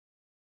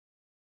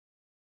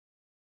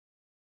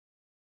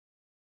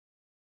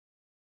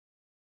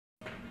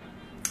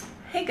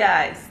Hey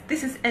guys,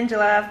 this is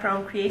Angela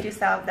from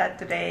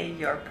createyourself.today,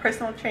 your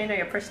personal trainer,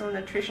 your personal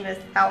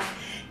nutritionist, health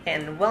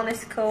and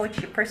wellness coach,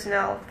 your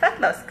personal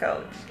fat loss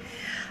coach.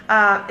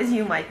 As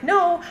you might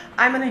know,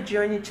 I'm on a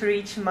journey to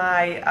reach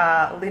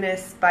my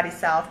leanest body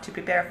self to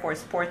prepare for a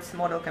sports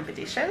model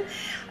competition,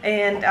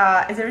 and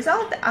as a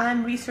result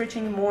I'm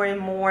researching more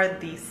and more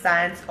the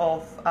science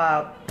of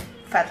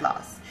fat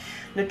loss,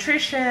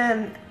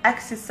 nutrition,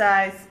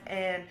 exercise,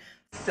 and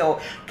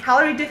so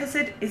calorie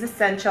deficit is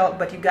essential,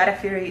 but you gotta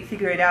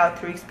figure it out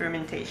through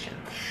experimentation.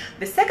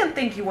 The second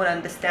thing you want to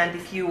understand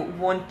if you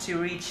want to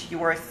reach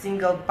your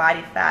single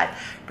body fat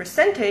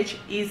percentage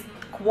is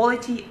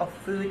quality of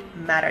food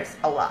matters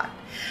a lot.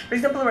 For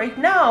example, right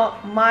now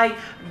my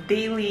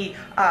daily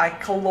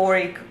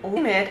caloric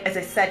limit, as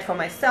I set for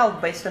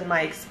myself based on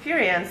my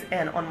experience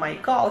and on my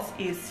goals,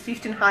 is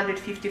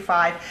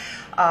 1555.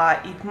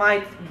 It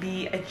might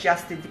be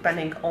adjusted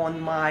depending on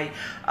my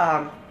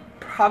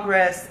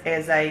progress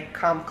as I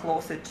come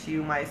closer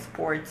to my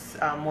sports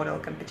model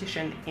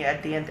competition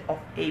at the end of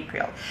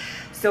April.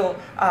 So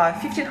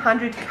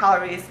 1500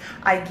 calories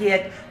I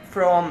get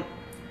from,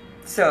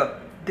 so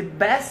the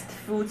best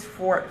foods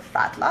for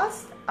fat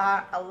loss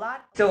are a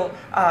lot. So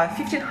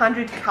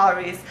 1500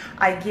 calories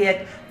I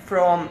get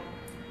from,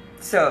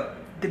 so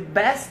the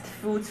best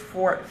foods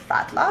for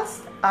fat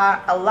loss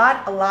are a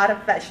lot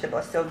of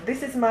vegetables. So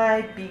this is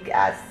my big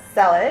ass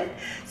salad.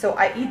 So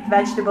I eat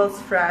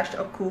vegetables fresh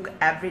or cook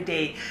every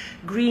day.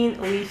 Green,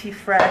 leafy,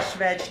 fresh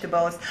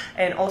vegetables,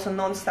 and also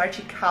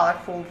non-starchy,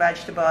 colorful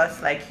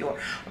vegetables like your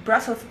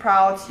Brussels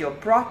sprouts, your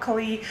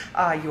broccoli,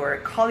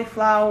 your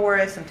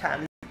cauliflower,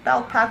 sometimes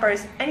bell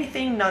peppers,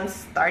 anything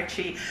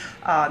non-starchy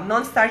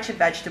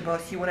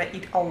vegetables. You want to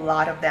eat a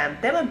lot of them.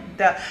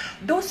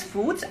 Those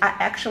foods are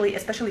actually,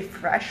 especially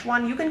fresh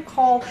one, you can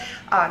call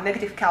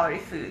negative calorie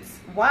foods.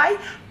 Why?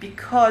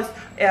 Because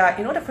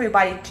in order for your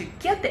body to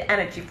get the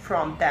energy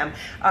from them,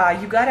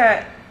 you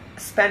gotta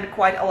spend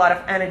quite a lot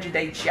of energy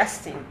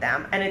digesting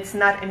them, and it's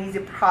not an easy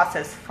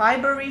process.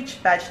 Fiber-rich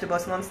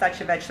vegetables,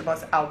 non-starchy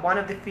vegetables are one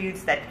of the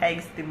foods that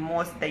takes the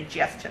most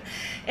digestion,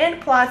 and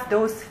plus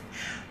those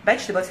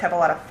vegetables have a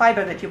lot of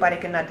fiber that your body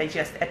cannot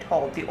digest at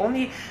all. The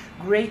only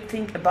great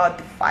thing about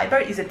the fiber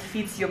is it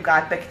feeds your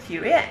gut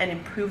bacteria and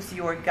improves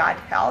your gut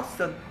health.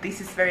 So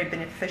this is very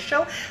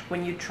beneficial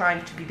when you're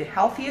trying to be the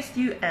healthiest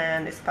you,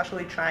 and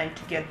especially trying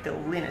to get the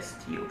leanest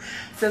you.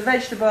 So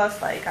vegetables,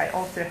 like I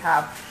also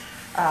have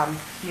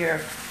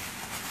here,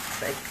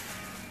 like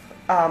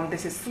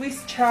this is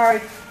Swiss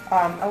chard.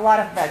 A lot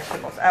of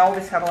vegetables. I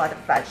always have a lot of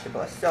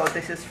vegetables. So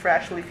this is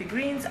fresh leafy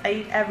greens I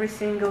eat every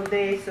single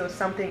day. So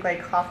something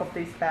like half of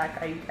this bag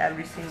I eat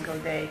every single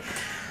day.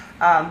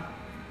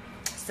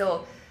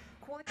 So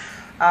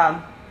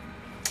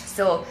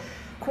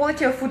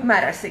quality of food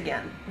matters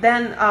again.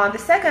 Then the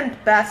second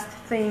best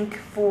thing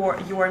for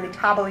your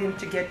metabolism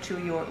to get to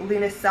your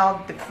leanest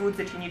self, the foods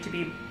that you need to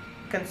be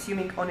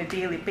consuming on a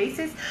daily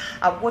basis,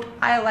 what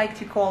I like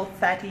to call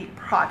fatty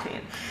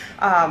protein.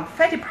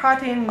 Fatty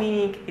protein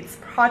meaning it's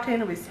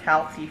protein with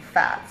healthy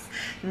fats.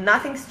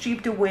 Nothing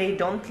stripped away.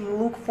 Don't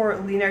look for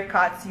leaner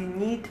cuts. You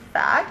need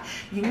fat.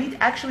 You need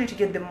actually to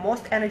get the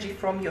most energy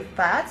from your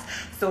fats,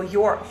 so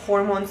your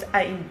hormones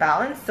are in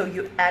balance, so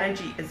your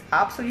energy is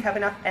up, so you have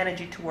enough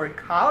energy to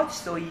work out,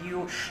 so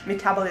your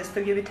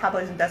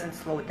metabolism doesn't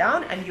slow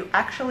down, and you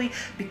actually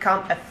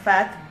become a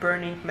fat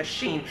burning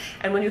machine.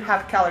 And when you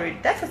have calorie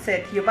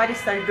deficit, your body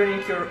starts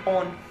burning your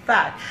own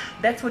fat.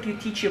 That's what you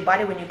teach your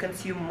body when you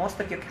consume most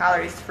of your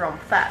calories from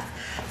fat.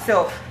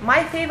 So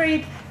my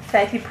favorite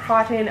fatty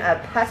protein are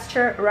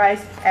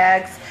pasteurized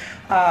eggs,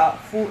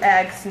 full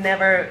eggs,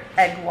 never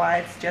egg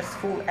whites, just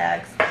full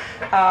eggs.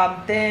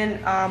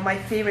 Then my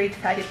favorite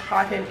fatty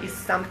protein is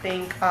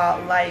something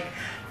like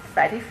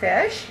fatty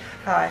fish,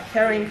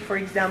 herring, for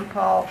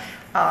example,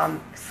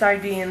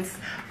 sardines.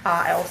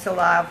 I also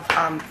love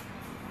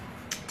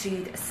to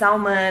eat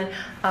salmon.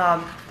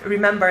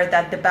 Remember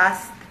that the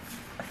best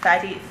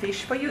fatty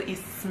fish for you is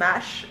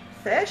smash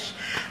fish.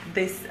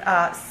 This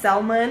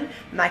salmon,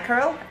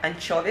 mackerel,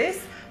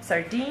 anchovies,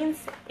 sardines,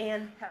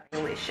 and herring.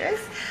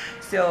 Delicious.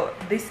 So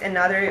this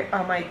another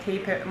my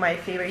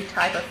favorite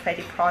type of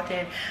fatty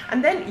protein.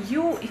 And then if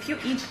you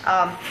eat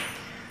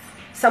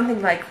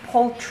something like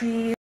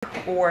poultry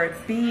or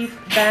beef,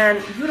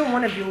 then you don't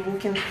want to be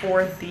looking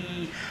for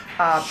the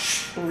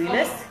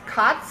leanest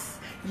cuts.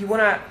 You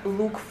want to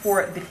look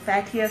for the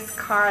fattiest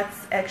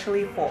cuts,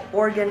 actually, for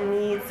organ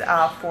meats,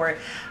 for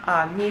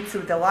meats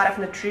with a lot of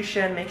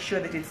nutrition. Make sure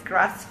that it's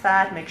grass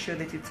fat, make sure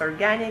that it's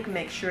organic,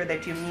 make sure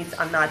that your meats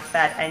are not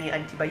fed any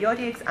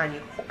antibiotics,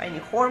 any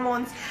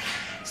hormones.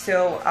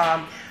 So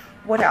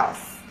what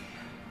else?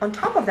 On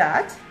top of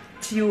that,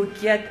 to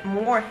get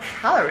more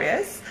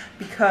calories,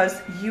 because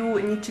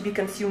you need to be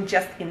consumed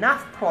just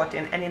enough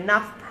protein, and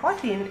enough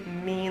protein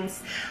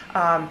means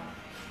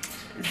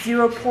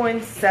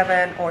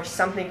 0.7 or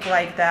something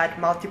like that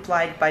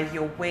multiplied by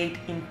your weight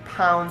in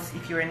pounds.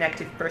 If you're an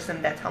active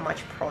person, that's how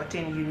much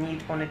protein you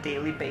need on a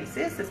daily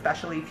basis,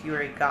 especially if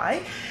you're a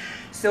guy.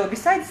 So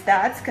besides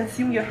that,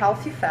 consume your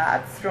healthy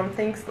fats from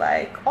things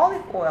like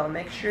olive oil.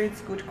 Make sure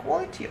it's good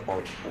quality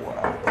olive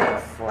oil.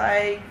 Things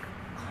like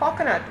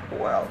coconut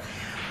oil.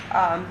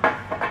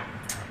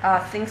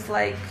 Things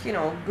like, you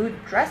know,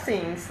 good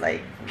dressings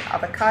like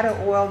avocado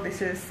oil.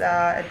 This is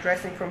a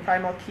dressing from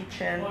Primal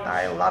Kitchen.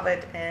 I love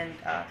it. And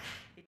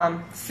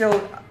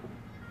so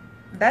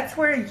that's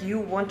where you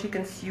want to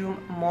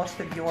consume most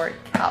of your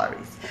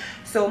calories.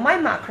 So my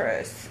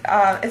macros,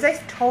 as I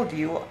told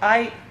you,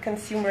 I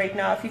consume right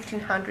now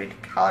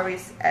 1500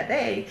 calories a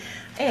day,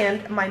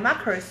 and my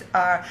macros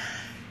are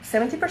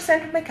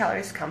 70% of my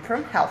calories come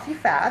from healthy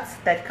fats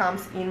that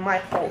comes in my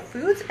whole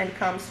foods and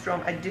comes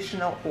from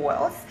additional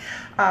oils.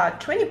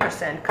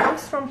 20%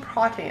 comes from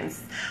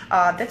proteins.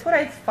 That's what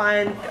I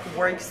find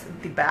works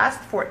the best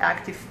for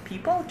active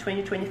people.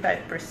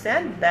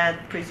 20-25%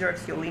 that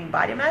preserves your lean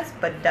body mass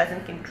but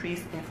doesn't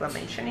increase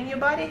inflammation in your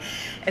body.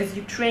 As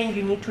you train,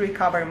 you need to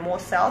recover more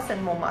cells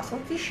and more muscle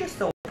tissue,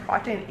 so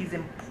protein is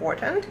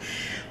important,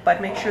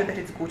 but make sure that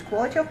it's good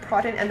quality of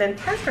protein. And then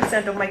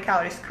 10% of my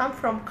calories come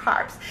from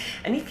carbs.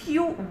 And if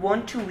you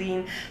want to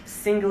lean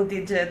single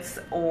digits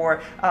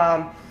or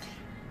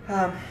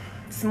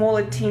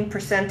smaller teen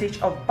percentage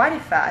of body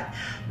fat,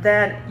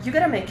 then you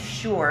gotta make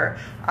sure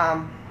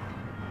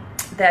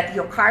that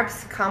your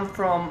carbs come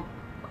from,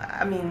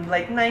 I mean,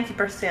 like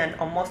 90%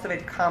 or most of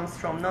it comes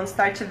from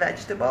non-starchy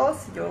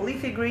vegetables, your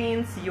leafy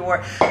greens,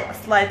 your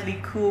slightly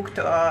cooked,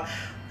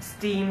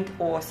 steamed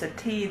or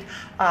sauteed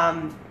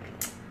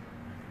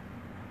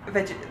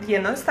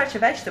non-starchy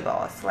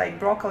vegetables like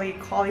broccoli,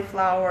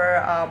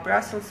 cauliflower,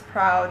 Brussels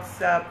sprouts,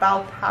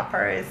 bell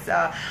peppers,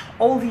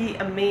 all the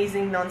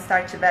amazing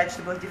non-starchy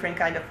vegetables, different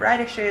kind of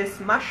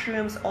radishes,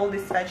 mushrooms, all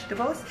these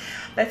vegetables.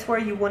 That's where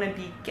you want to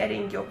be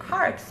getting your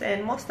carbs,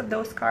 and most of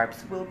those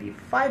carbs will be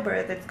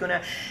fiber that's going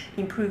to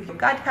improve your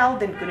gut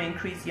health and going to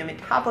increase your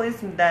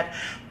metabolism, that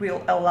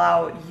will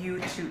allow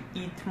you to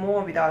eat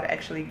more without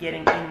actually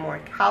getting in more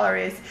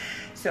calories.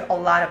 So a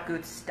lot of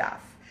good stuff.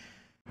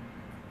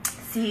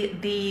 See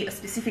the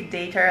specific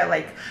data,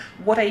 like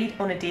what I eat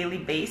on a daily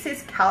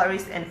basis,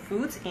 calories and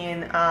foods,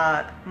 in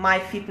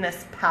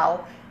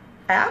MyFitnessPal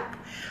app.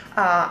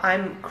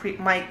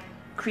 My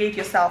Create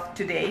Yourself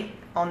Today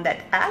on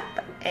that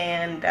app,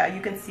 and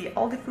you can see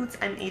all the foods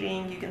I'm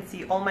eating, you can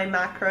see all my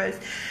macros.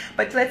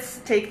 But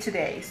let's take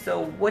today.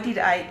 So what did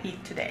I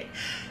eat today?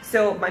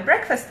 So my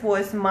breakfast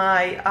was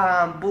my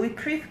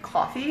Bulletproof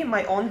coffee,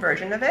 my own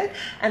version of it,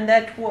 and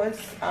that was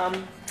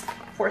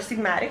Four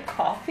Sigmatic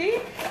coffee,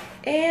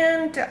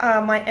 and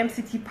my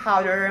MCT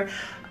powder.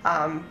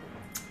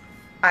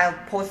 I'll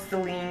post the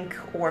link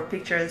or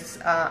pictures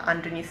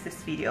underneath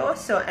this video.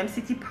 So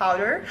MCT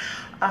powder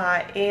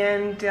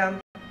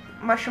and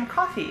mushroom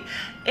coffee,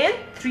 and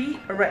three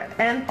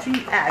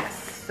eggs.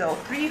 So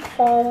 3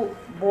 whole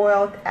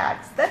boiled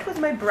eggs. That was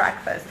my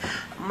breakfast.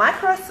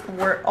 Macros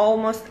were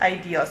almost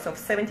ideal. So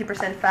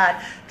 70%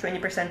 fat,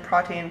 20%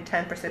 protein,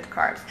 10%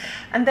 carbs.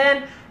 And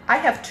then I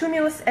have 2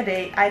 meals a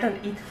day. I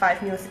don't eat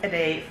 5 meals a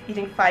day.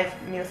 Eating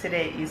 5 meals a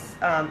day is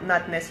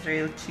not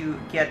necessary to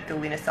get the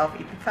leanest self.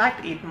 In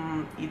fact, it's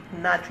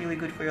not really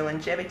good for your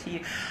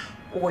longevity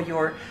or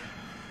your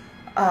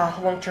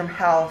long-term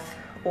health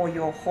or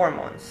your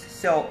hormones.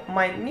 So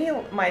my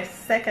meal, my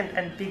second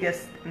and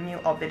biggest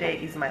meal of the day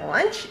is my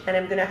lunch, and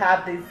I'm gonna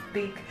have this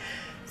big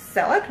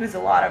salad with a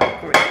lot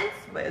of greens,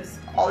 with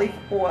olive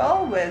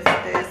oil, with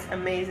this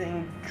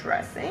amazing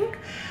dressing.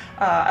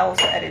 I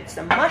also added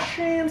some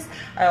mushrooms.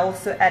 I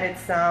also added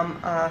some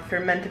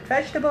fermented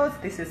vegetables.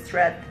 This is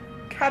red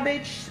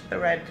cabbage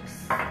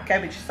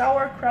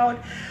sauerkraut.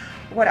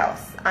 What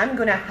else? I'm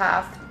gonna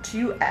have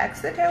 2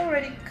 eggs that I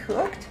already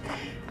cooked.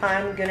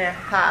 I'm gonna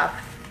have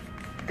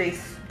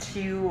these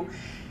 2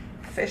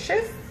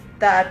 fishes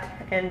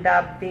that end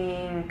up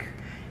being,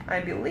 I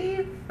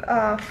believe,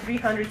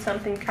 300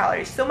 something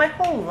calories. So my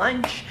whole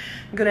lunch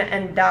gonna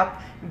end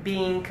up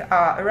being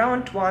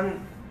around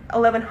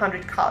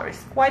 1100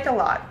 calories, quite a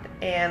lot,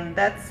 and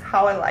that's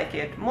how I like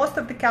it. Most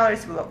of the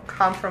calories will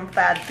come from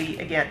fat.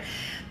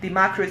 The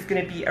macro is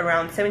going to be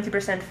around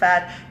 70%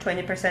 fat,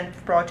 20%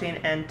 protein,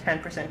 and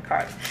 10%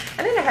 carbs.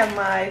 And then I have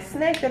my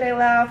snack that I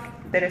love,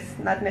 that is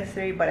not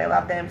necessary, but I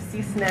love them,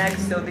 sea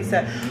snacks. So these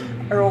are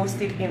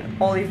roasted in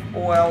olive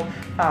oil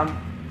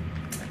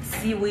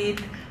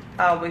seaweed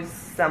with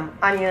some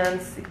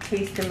onions. It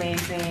tastes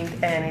amazing,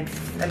 and it's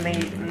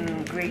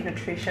amazing, great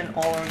nutrition,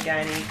 all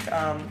organic,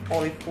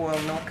 olive oil,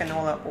 no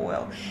canola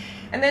oil.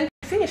 And then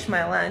to finish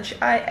my lunch,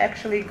 I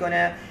actually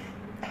gonna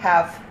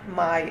have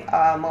my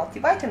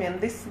multivitamin.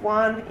 This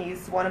one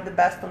is one of the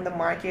best on the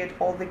market.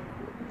 All the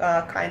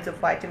kinds of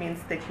vitamins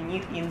that you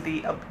need in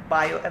the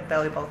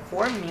bioavailable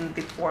form, meaning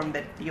the form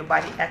that your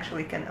body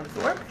actually can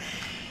absorb.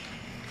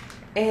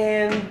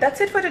 And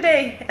that's it for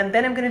today. And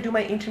then I'm gonna do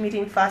my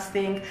intermittent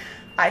fasting.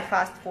 I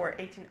fast for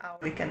 18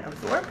 hours. We can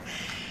absorb.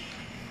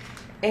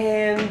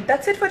 And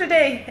that's it for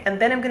today. And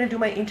then I'm gonna do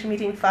my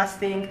intermittent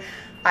fasting.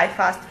 I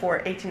fast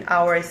for 18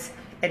 hours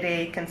a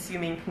day,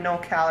 consuming no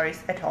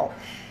calories at all.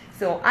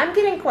 So I'm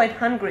getting quite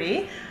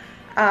hungry.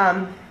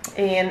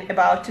 and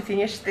about to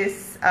finish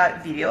this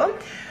video.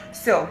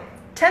 So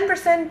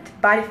 10%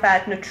 body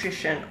fat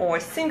nutrition, or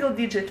single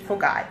digit for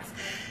guys.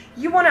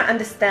 You want to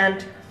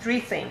understand three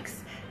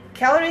things.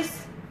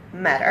 Calories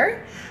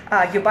matter.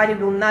 Your body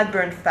will not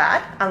burn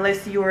fat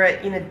unless you're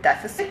in a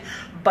deficit,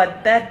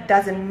 but that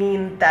doesn't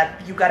mean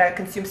that you gotta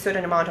consume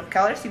certain amount of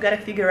calories. You gotta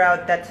figure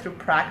out that through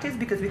practice,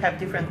 because we have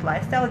different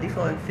lifestyle,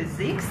 different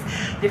physiques,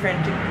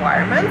 different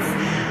requirements.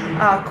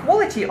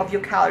 Quality of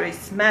your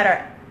calories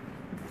matter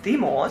the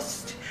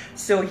most,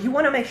 so you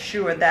want to make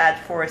sure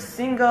that for a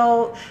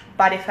single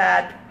body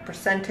fat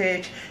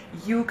percentage,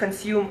 you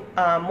consume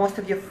most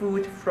of your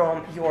food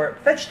from your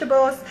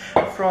vegetables,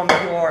 from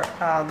your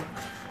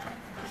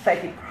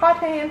fatty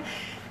protein,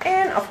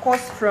 and of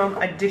course from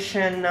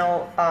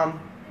additional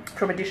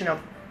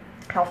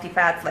healthy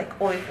fats like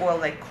olive oil,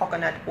 like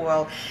coconut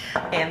oil,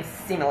 and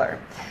similar.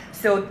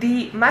 So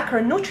the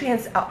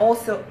macronutrients are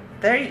also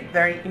very,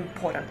 very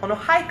important. On a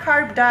high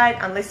carb diet,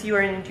 unless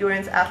you're an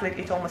endurance athlete,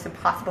 it's almost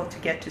impossible to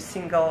get to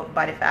single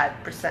body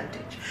fat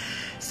percentage.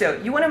 So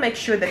you want to make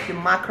sure that your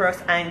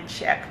macros are in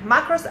check.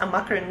 Macros are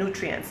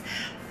macronutrients: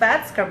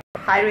 fats,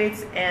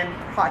 carbohydrates, and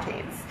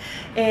proteins.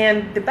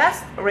 And the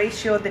best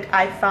ratio that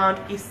I found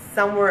is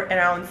somewhere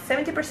around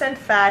 70%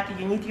 fat.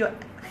 You need your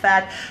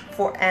fat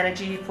for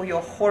energy, for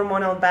your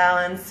hormonal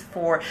balance,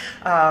 for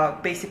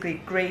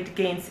basically great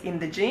gains in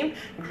the gym,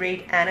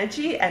 great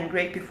energy, and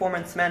great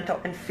performance, mental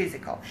and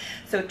physical.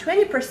 So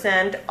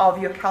 20%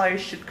 of your calories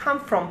should come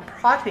from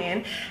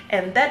protein,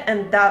 and that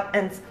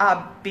ends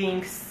up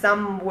being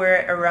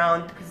somewhere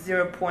around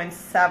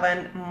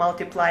 0.7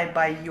 multiplied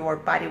by your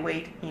body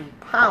weight in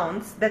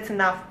pounds. That's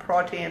enough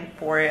protein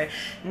for a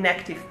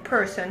active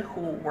person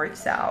who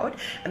works out,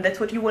 and that's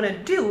what you want to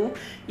do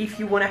if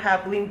you want to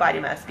have lean body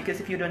mass, because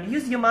if you don't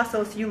use your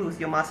muscles, you lose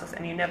your muscles,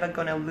 and you're never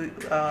gonna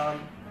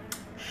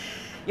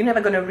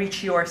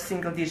reach your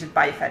single digit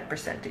body fat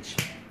percentage.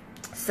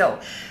 So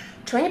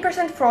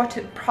 20%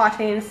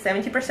 protein,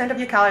 70% of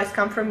your calories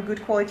come from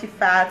good quality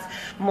fats.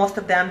 Most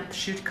of them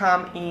should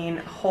come in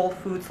whole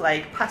foods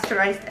like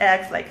pasteurized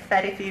eggs, like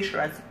fatty fish,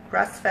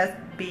 grass-fed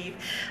beef.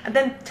 And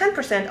then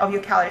 10% of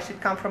your calories should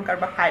come from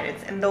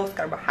carbohydrates, and those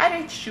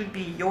carbohydrates should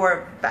be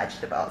your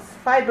vegetables,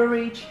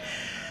 fiber-rich,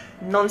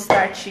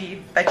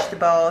 non-starchy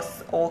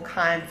vegetables, all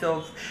kinds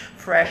of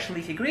fresh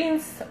leafy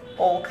greens,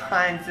 all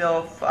kinds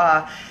of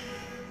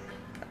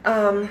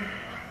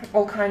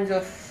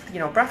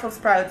Brussels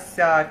sprouts,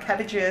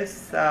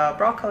 cabbages,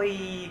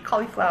 broccoli,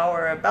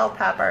 cauliflower, bell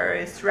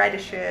peppers,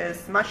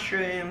 radishes,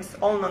 mushrooms,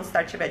 all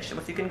non-starchy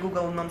vegetables. You can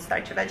Google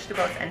non-starchy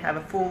vegetables and have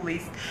a full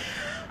list.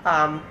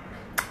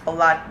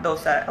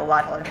 Those are a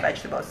lot of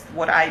vegetables.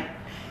 What I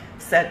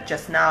said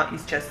just now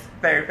is just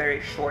very,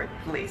 very short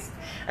list.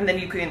 And then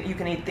you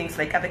can eat things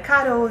like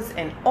avocados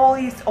and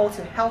olives,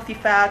 also healthy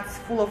fats,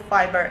 full of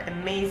fiber,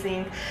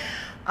 amazing.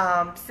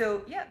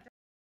 So yeah.